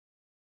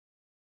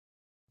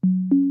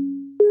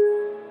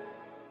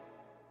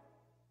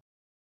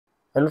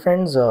Hello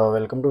friends,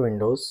 welcome to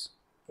Windows.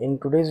 In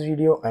today's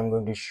video, I'm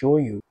going to show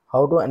you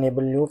how to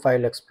enable new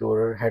File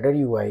Explorer header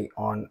UI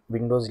on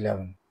Windows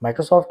 11.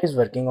 Microsoft is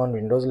working on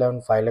Windows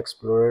 11 File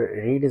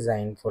Explorer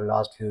redesign for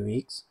last few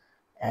weeks,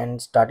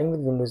 and starting with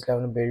Windows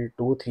 11 build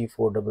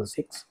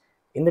 23466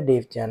 in the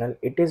dev channel,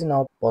 it is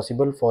now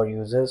possible for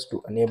users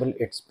to enable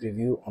its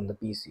preview on the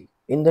PC.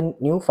 In the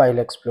new File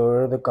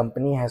Explorer, the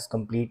company has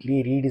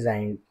completely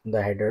redesigned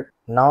the header.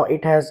 Now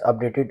it has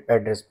updated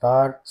address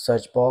bar,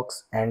 search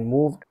box, and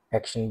moved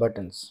action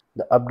buttons.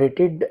 The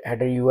updated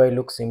header UI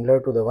looks similar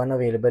to the one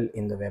available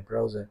in the web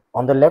browser.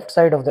 On the left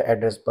side of the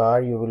address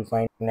bar, you will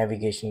find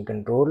navigation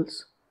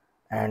controls,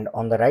 and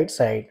on the right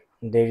side,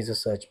 there is a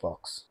search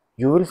box.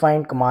 You will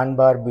find command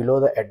bar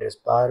below the address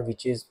bar,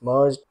 which is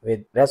merged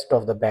with rest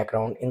of the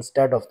background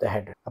instead of the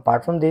header.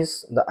 Apart from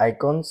this, the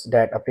icons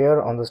that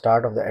appear on the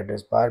start of the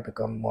address bar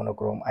become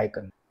monochrome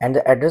icons, and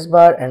the address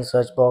bar and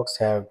search box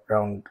have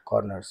round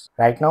corners.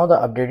 Right now, the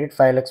updated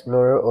File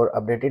Explorer or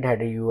updated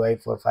header UI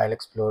for File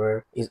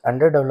Explorer is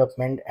under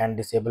development and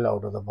disabled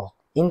out of the box.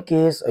 In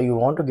case you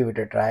want to give it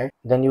a try,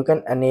 then you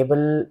can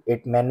enable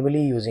it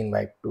manually using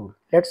wipe tool.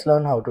 Let's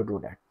learn how to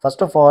do that.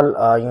 First of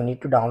all, you need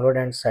to download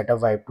and set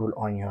up wipe tool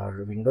on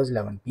your Windows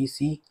 11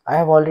 PC. I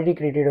have already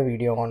created a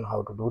video on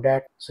how to do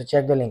that, so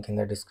check the link in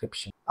the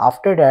description.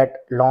 After that,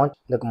 launch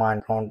the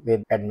command prompt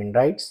with admin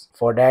rights.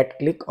 For that,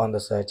 click on the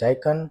search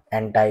icon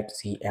and type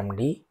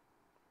cmd.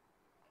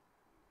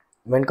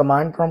 When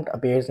command prompt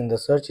appears in the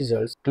search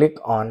results, click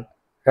on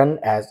Run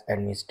as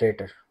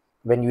Administrator.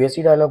 When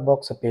USC dialog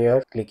box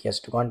appears, click Yes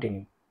to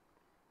continue.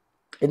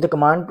 In the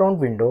command prompt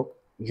window,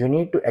 you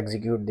need to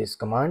execute this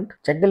command.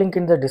 Check the link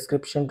in the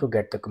description to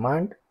get the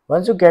command.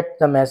 Once you get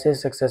the message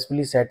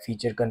successfully set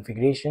feature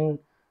configuration,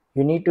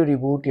 you need to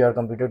reboot your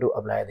computer to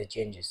apply the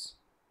changes.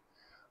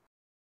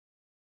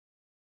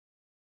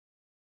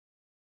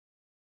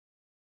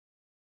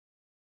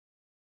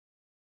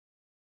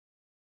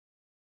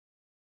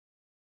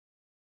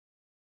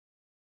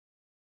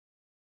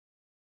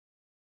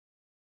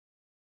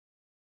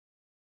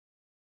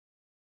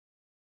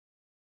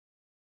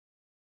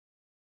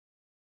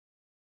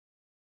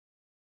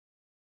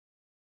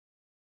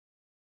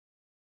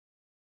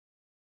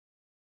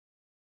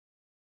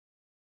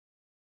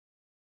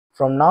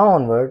 From now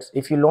onwards,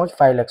 if you launch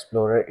File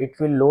Explorer, it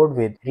will load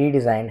with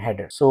redesigned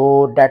header.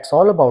 So that's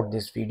all about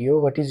this video.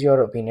 What is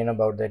your opinion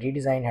about the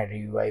redesigned header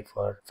UI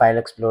for File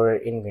Explorer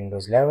in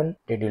Windows 11?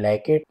 Did you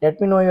like it?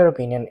 Let me know your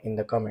opinion in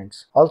the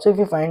comments. Also, if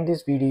you find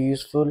this video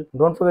useful,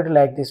 don't forget to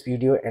like this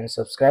video and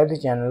subscribe the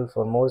channel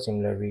for more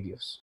similar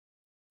videos.